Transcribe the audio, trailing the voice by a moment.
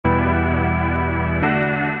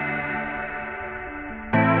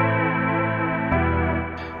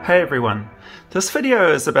Hey everyone, this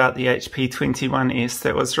video is about the HP21S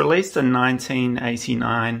that was released in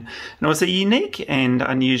 1989 and it was a unique and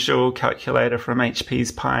unusual calculator from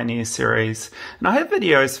HP's Pioneer series. And I have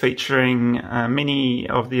videos featuring many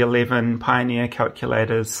of the 11 Pioneer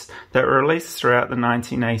calculators that were released throughout the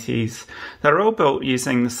 1980s. They're all built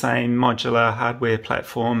using the same modular hardware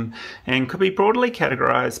platform and could be broadly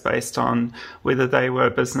categorized based on whether they were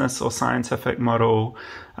a business or scientific model,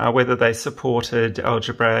 whether they supported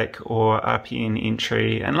algebraic or RPN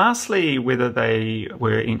entry, and lastly whether they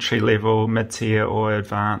were entry level, mid-tier or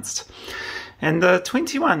advanced. And the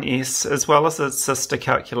 21S, as well as its sister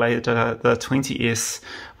calculator, the 20S,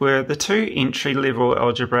 were the two entry level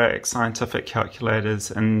algebraic scientific calculators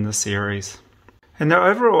in the series. And their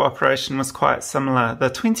overall operation was quite similar.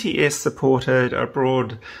 The 20S supported a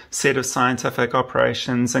broad set of scientific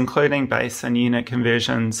operations, including base and unit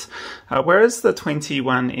conversions, whereas the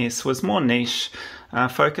 21S was more niche,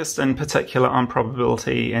 focused in particular on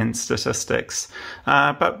probability and statistics.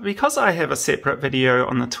 But because I have a separate video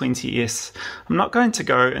on the 20S, I'm not going to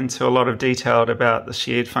go into a lot of detail about the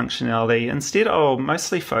shared functionality. Instead, I'll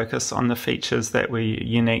mostly focus on the features that were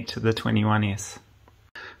unique to the 21S.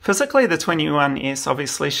 Physically, the 21S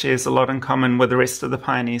obviously shares a lot in common with the rest of the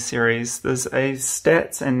Pioneer series. There's a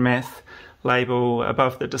stats and math label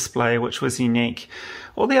above the display, which was unique.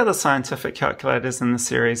 All the other scientific calculators in the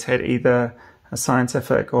series had either a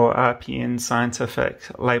scientific or RPN scientific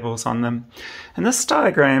labels on them. And this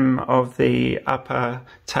diagram of the upper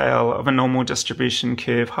tail of a normal distribution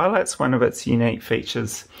curve highlights one of its unique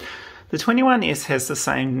features. The 21S has the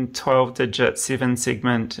same 12-digit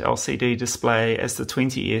 7-segment LCD display as the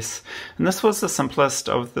 20S, and this was the simplest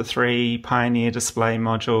of the three Pioneer display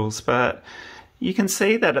modules, but you can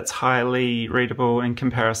see that it's highly readable in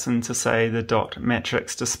comparison to, say, the dot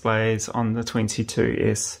matrix displays on the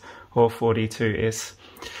 22S or 42S.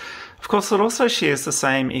 Of course, it also shares the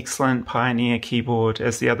same excellent Pioneer keyboard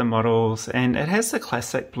as the other models, and it has the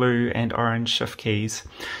classic blue and orange shift keys.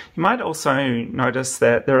 You might also notice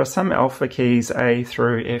that there are some alpha keys A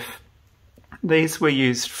through F. These were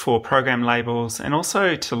used for program labels and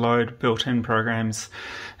also to load built-in programs.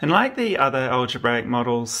 And like the other algebraic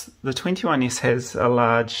models, the 21S has a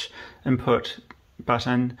large input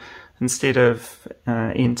button instead of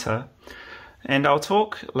enter. And I'll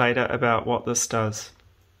talk later about what this does.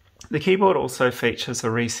 The keyboard also features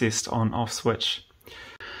a recessed on-off switch.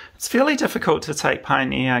 It's fairly difficult to take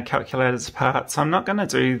Pioneer calculators apart, so I'm not going to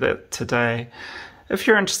do that today. If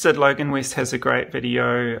you're interested, Logan West has a great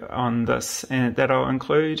video on this and that I'll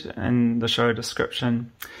include in the show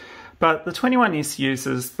description. But the 21S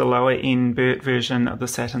uses the lower end BERT version of the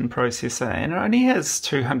Saturn processor, and it only has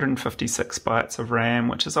 256 bytes of RAM,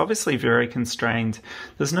 which is obviously very constrained.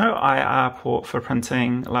 There's no IR port for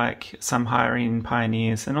printing like some higher end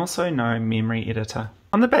Pioneers, and also no memory editor.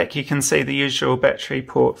 On the back you can see the usual battery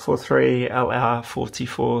port for three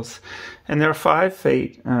LR44s, and there are 5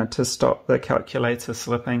 feet to stop the calculator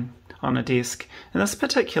slipping on a desk, and this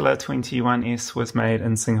particular 21S was made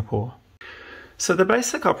in Singapore. So the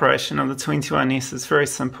basic operation of the 21S is very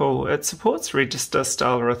simple. It supports register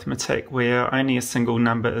style arithmetic where only a single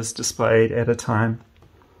number is displayed at a time.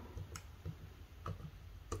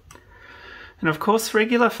 And of course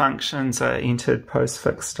regular functions are entered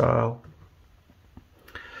postfix style.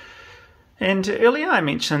 And earlier I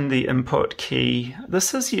mentioned the input key.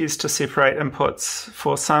 This is used to separate inputs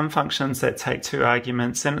for some functions that take 2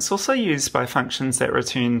 arguments, and it's also used by functions that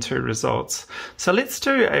return 2 results. So let's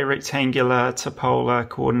do a rectangular to polar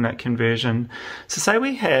coordinate conversion. So say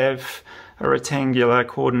we have a rectangular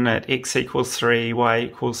coordinate x equals 3, y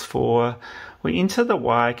equals 4. We enter the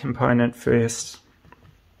y component first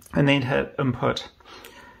and then hit input.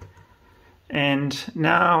 And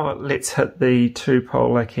now let's hit the 2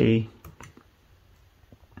 polar key.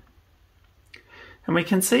 And we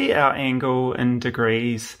can see our angle in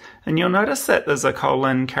degrees, and you'll notice that there's a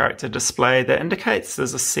colon character display that indicates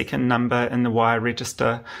there's a second number in the Y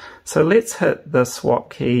register. So let's hit the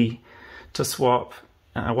swap key to swap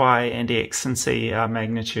Y and X and see our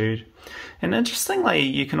magnitude. And interestingly,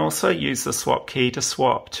 you can also use the swap key to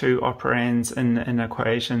swap 2 operands in an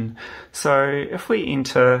equation. So if we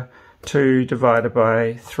enter 2 divided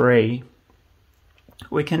by 3,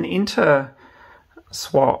 we can enter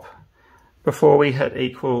swap before we hit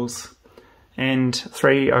equals, and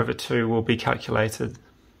 3 over 2 will be calculated.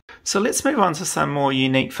 So let's move on to some more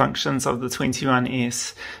unique functions of the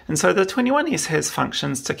 21S. And so the 21S has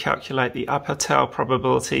functions to calculate the upper tail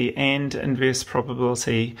probability and inverse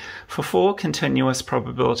probability for 4 continuous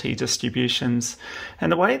probability distributions.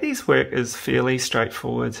 And the way these work is fairly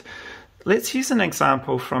straightforward. let's use an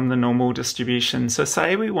example from the normal distribution. So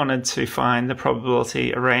say we wanted to find the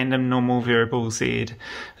probability a random normal variable z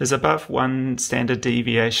is above one standard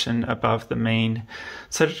deviation above the mean.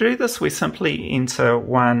 So to do this, we simply enter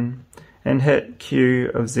 1 and hit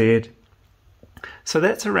Q of z. So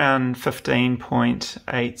that's around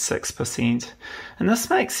 15.86%. And this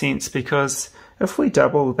makes sense because if we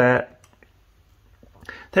double that,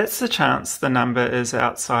 that's the chance the number is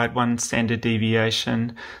outside one standard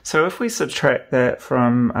deviation. So if we subtract that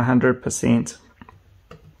from 100%,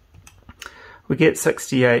 we get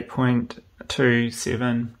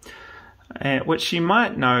 68.27, which you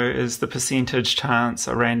might know is the percentage chance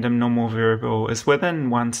a random normal variable is within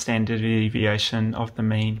one standard deviation of the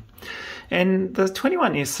mean. And the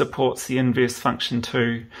 21S supports the inverse function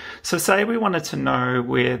too. So say we wanted to know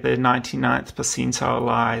where the 99th percentile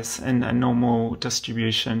lies in a normal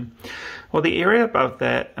distribution. Well, the area above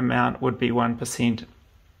that amount would be 1%.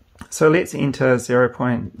 So let's enter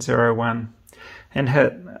 0.01 and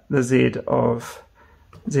hit the Z of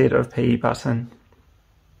P button.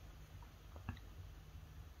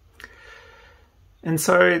 And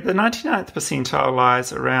so the 99th percentile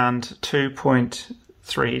lies around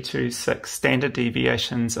 2.326 standard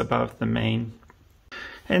deviations above the mean.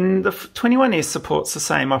 And the 21S supports the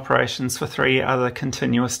same operations for three other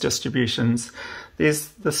continuous distributions. There's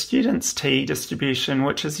the student's t distribution,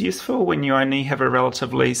 which is useful when you only have a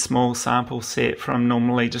relatively small sample set from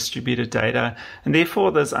normally distributed data, and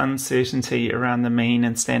therefore there's uncertainty around the mean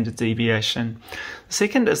and standard deviation. The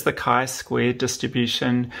second is the chi-squared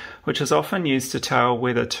distribution, which is often used to tell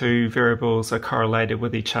whether two variables are correlated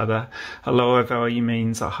with each other. A lower value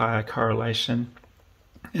means a higher correlation.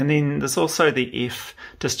 And then there's also the F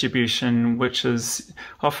distribution, which is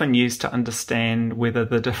often used to understand whether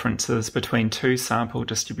the differences between two sample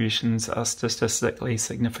distributions are statistically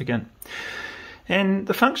significant. And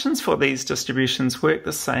the functions for these distributions work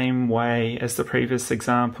the same way as the previous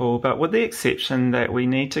example, but with the exception that we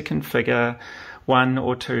need to configure 1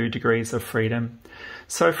 or 2 degrees of freedom.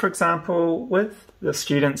 So for example, with the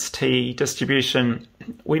student's t distribution,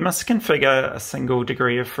 we must configure a single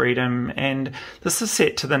degree of freedom, and this is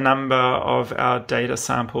set to the number of our data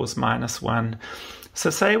samples minus 1. So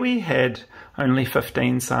say we had only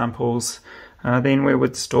 15 samples, then we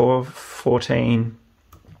would store 14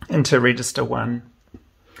 into register 1.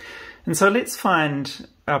 And so let's find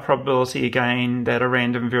our probability again that a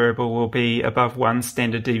random variable will be above one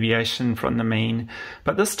standard deviation from the mean,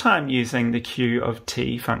 but this time using the Q of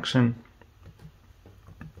t function.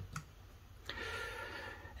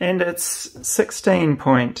 And it's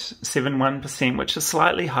 16.71%, which is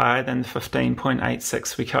slightly higher than the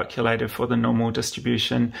 15.86 we calculated for the normal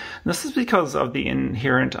distribution. This is because of the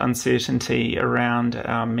inherent uncertainty around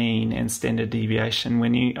our mean and standard deviation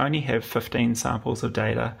when you only have 15 samples of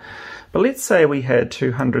data. But let's say we had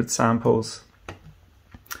 200 samples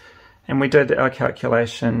and we did our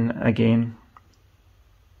calculation again.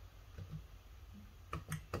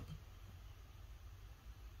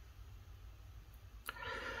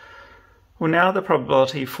 Well, now the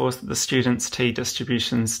probability for the student's t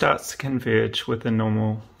distribution starts to converge with the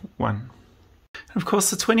normal one. Of course,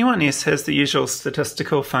 the 21S has the usual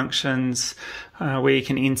statistical functions where you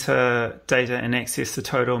can enter data and access the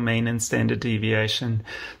total, mean and standard deviation.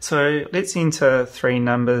 So let's enter three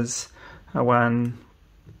numbers, 1,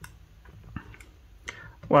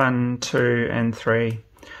 2 and 3.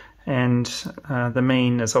 And the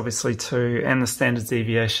mean is obviously 2 and the standard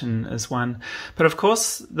deviation is 1. But of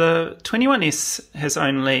course the 21S has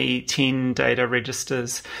only 10 data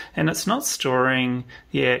registers and it's not storing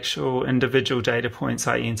the actual individual data points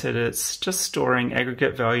I entered, it's just storing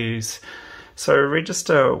aggregate values. So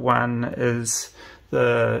register 1 is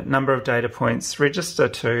the number of data points, register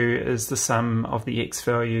 2 is the sum of the x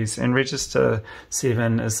values, and register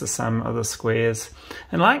 7 is the sum of the squares.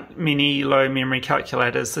 And like many low memory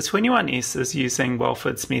calculators, the 21S is using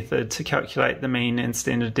Welford's method to calculate the mean and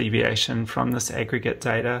standard deviation from this aggregate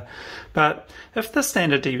data. But if the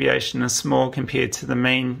standard deviation is small compared to the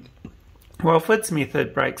mean, Welford's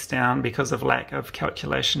method breaks down because of lack of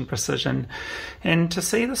calculation precision. And to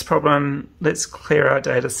see this problem, let's clear our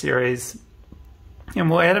data series. And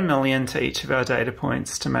we'll add 1,000,000 to each of our data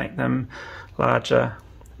points to make them larger.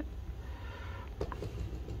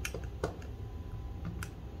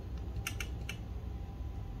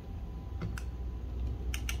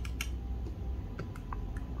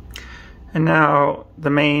 And now the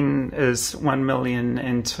mean is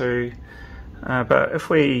 1,000,002, but if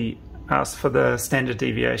we ask for the standard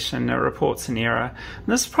deviation, it reports an error. And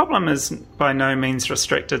this problem is by no means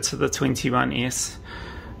restricted to the 21S.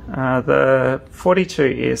 The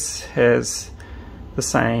 42S has the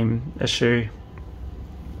same issue.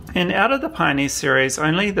 And out of the Pioneer series,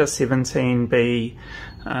 only the 17B,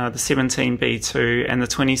 the 17B2 and the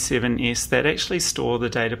 27S that actually store the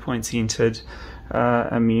data points entered are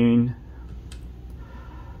immune.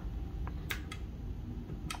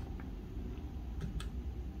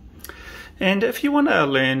 And if you want to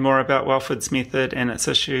learn more about Welford's method and its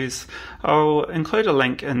issues, I'll include a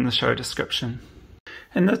link in the show description.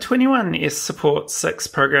 And the 21S supports 6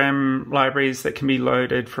 program libraries that can be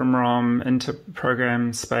loaded from ROM into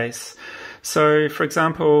program space. So, for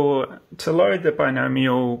example, to load the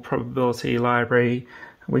binomial probability library,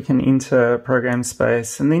 we can enter program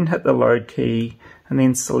space and then hit the load key and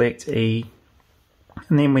then select E,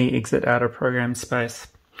 and then we exit out of program space.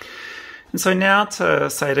 And so now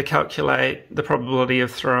to calculate the probability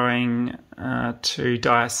of throwing 2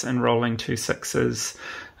 dice and rolling 2 sixes,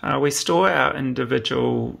 we store our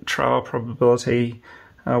individual trial probability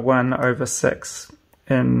 1/6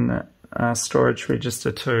 in storage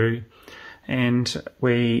register 2, and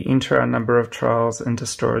we enter our number of trials into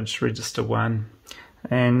storage register 1.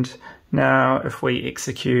 And now if we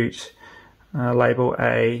execute label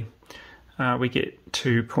A, we get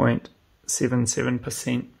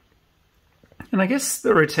 2.77%. And I guess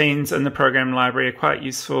the routines in the program library are quite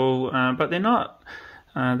useful, but they're not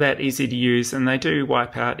that easy to use, and they do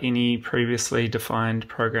wipe out any previously defined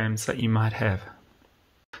programs that you might have.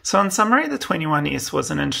 So in summary, the 21S was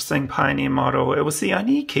an interesting pioneer model. It was the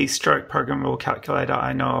only keystroke programmable calculator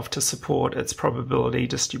I know of to support its probability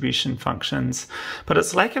distribution functions, but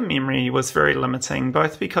its lack of memory was very limiting,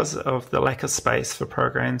 both because of the lack of space for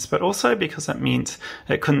programs, but also because it meant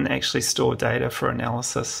it couldn't actually store data for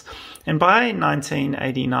analysis. And by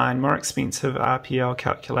 1989, more expensive RPL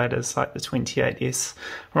calculators like the 28S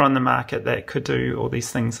were on the market that could do all these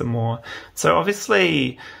things and more. So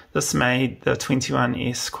obviously, this made the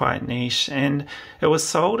 21S quite niche, and it was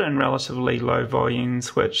sold in relatively low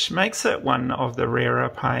volumes, which makes it one of the rarer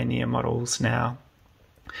pioneer models now.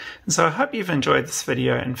 And so I hope you've enjoyed this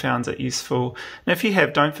video and found it useful. And if you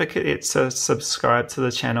have, don't forget to subscribe to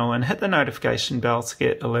the channel and hit the notification bell to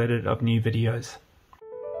get alerted of new videos.